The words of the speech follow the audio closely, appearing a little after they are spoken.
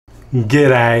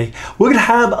G'day. We're going to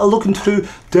have a look into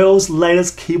Dell's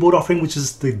latest keyboard offering, which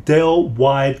is the Dell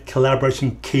Wide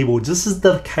Collaboration Keyboard. This is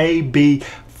the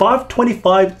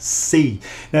KB525C.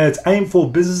 Now it's aimed for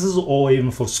businesses or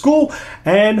even for school,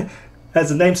 and as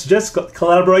the name suggests, got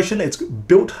collaboration. It's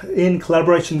built-in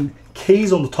collaboration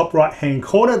keys on the top right hand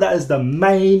corner. That is the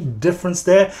main difference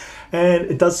there,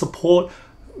 and it does support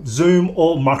Zoom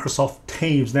or Microsoft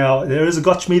Teams. Now there is a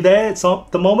gotcha me there. It's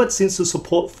at the moment seems to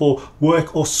support for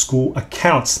work or school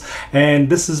accounts, and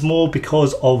this is more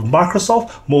because of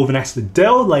Microsoft more than actually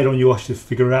Dell. Later on you'll actually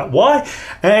figure out why.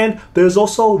 And there's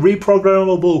also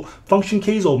reprogrammable function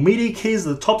keys or media keys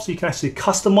at the top, so you can actually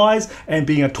customize. And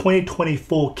being a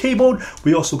 2024 keyboard,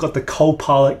 we also got the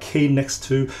Copilot key next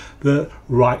to the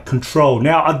right control.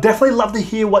 Now I'd definitely love to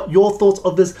hear what your thoughts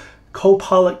of this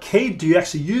Copilot key. Do you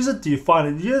actually use it? Do you find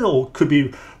it useful, or could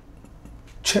be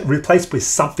replaced with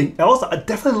something else? I'd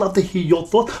definitely love to hear your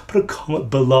thoughts. Put a comment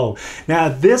below. Now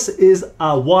this is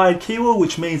a wired keyboard,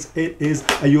 which means it is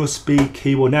a USB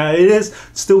keyboard. Now it is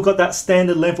still got that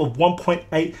standard length of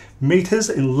 1.8 meters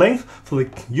in length for the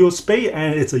USB,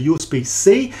 and it's a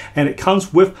USB-C, and it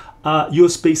comes with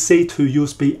USB-C to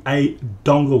USB-A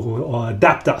dongle or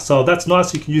adapter, so that's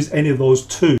nice. You can use any of those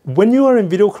too. When you are in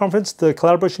video conference, the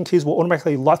collaboration keys will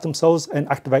automatically light themselves and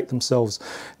activate themselves.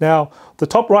 Now the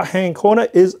top right hand corner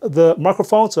is the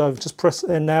microphone, so I've just pressed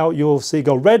and now you'll see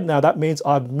go red. Now that means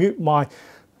I mute my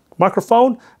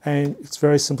microphone, and it's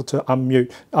very simple to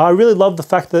unmute. I really love the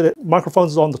fact that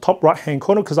microphones is on the top right hand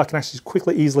corner, because I can actually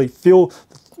quickly easily feel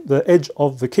the edge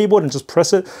of the keyboard and just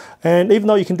press it. And even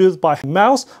though you can do this by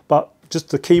mouse, but just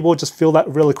the keyboard, just feel that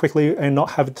really quickly and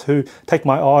not have to take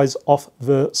my eyes off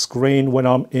the screen when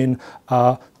I'm in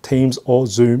Teams or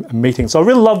Zoom meetings. So I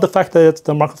really love the fact that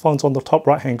the microphone's on the top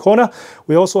right hand corner.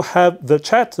 We also have the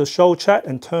chat, the show chat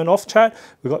and turn off chat.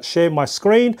 We've got share my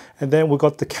screen, and then we've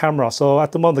got the camera. So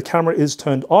at the moment the camera is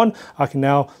turned on. I can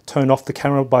now turn off the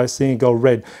camera by seeing it go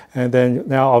red. And then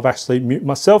now I've actually muted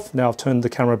myself. Now I've turned the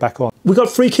camera back on. We've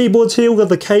got three keyboards here. We've got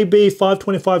the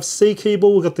KB525C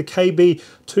keyboard. We've got the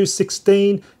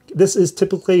KB216. This is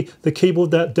typically the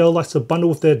keyboard that Dell likes to bundle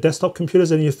with their desktop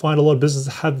computers, and you find a lot of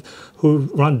businesses who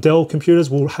run Dell computers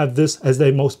will have this as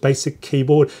their most basic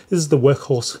keyboard. This is the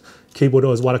workhorse keyboard,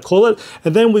 is what I call it.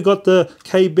 And then we got the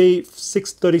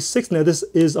KB636. Now this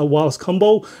is a wireless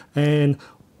combo, and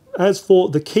as for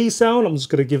the key sound, I'm just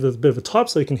going to give it a bit of a type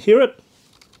so you can hear it.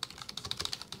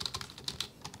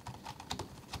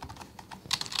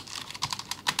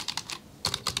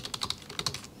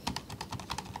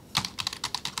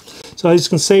 So as you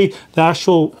can see, the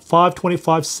actual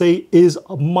 525C is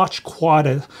much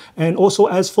quieter. And also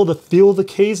as for the feel of the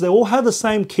keys, they all have the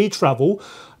same key travel,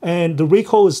 and the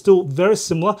recoil is still very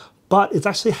similar, but it's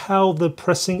actually how the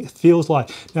pressing feels like.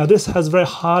 Now this has a very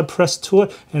hard press to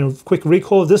it and a quick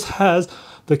recoil. This has,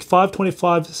 the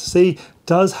 525C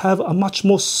does have a much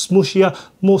more smooshier,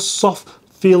 more soft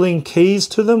feeling keys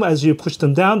to them. As you push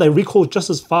them down, they recoil just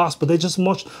as fast, but they're just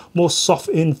much more soft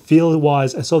in feel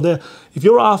wise. And so if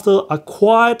you're after a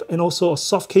quiet and also a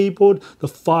soft keyboard, the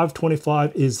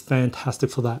 525 is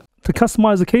fantastic for that. To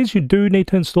customize the keys, you do need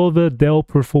to install the Dell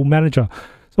Peripheral Manager.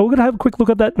 So we're going to have a quick look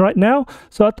at that right now.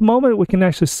 So at the moment, we can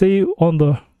actually see on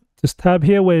this tab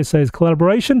here where it says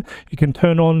collaboration, you can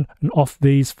turn on and off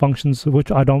these functions,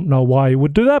 which I don't know why you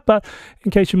would do that, but in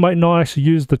case you might not actually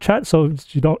use the chat, so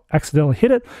you don't accidentally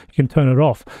hit it, you can turn it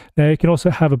off. Now you can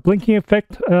also have a blinking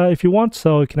effect if you want,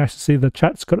 so you can actually see the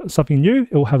chat's got something new.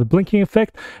 It will have a blinking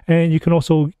effect, and you can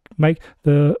also make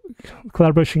the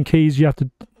collaboration keys, you have to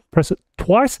press it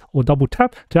twice or double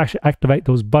tap to actually activate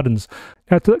those buttons.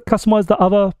 Now to customize the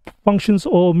other functions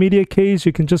or media keys,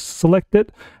 you can just select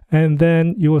it, and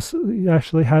then you will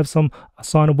actually have some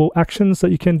assignable actions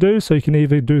that you can do. So you can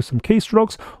either do some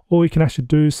keystrokes, or you can actually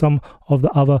do some of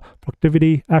the other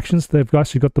productivity actions. They've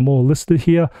actually got them all listed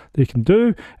here that you can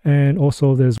do, and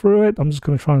also there's through it. I'm just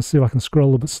going to try and see if I can scroll a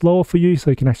little bit slower for you so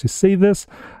you can actually see this.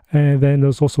 And then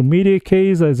there's also media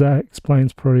keys, as that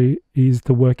explains, pretty easy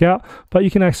to work out, but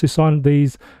you can actually assign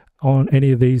these on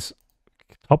any of these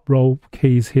top row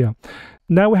keys here.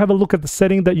 Now we have a look at the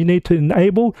setting that you need to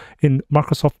enable in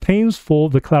Microsoft Teams for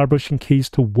the collaboration keys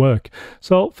to work.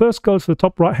 So first go to the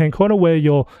top right hand corner where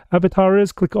your avatar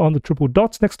is, click on the triple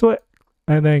dots next to it,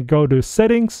 and then go to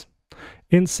settings.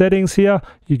 In settings here,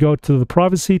 you go to the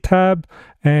privacy tab,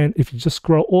 and if you just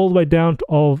scroll all the way down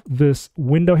of this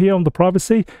window here on the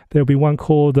privacy, there'll be one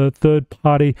called the third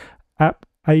party app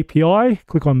API.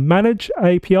 Click on manage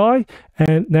API,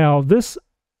 and now this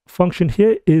function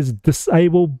here is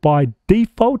disabled by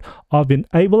default. I've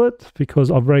enabled it because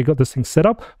I've already got this thing set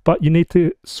up, but you need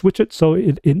to switch it so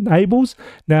it enables.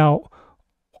 Now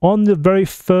on the very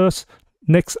first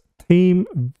next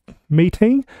team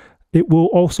meeting, it will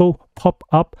also pop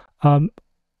up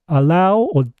allow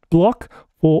or block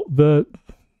for the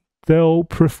Dell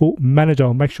Peripheral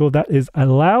Manager. Make sure that is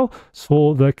allow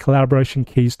for the collaboration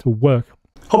keys to work.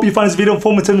 Hope you find this video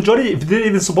informative and enjoyed it. If you didn't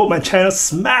even support my channel,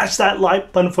 smash that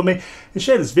like button for me and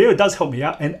share this video. It does help me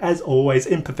out. And as always,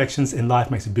 imperfections in life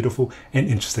makes it beautiful and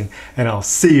interesting. And I'll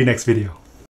see you next video.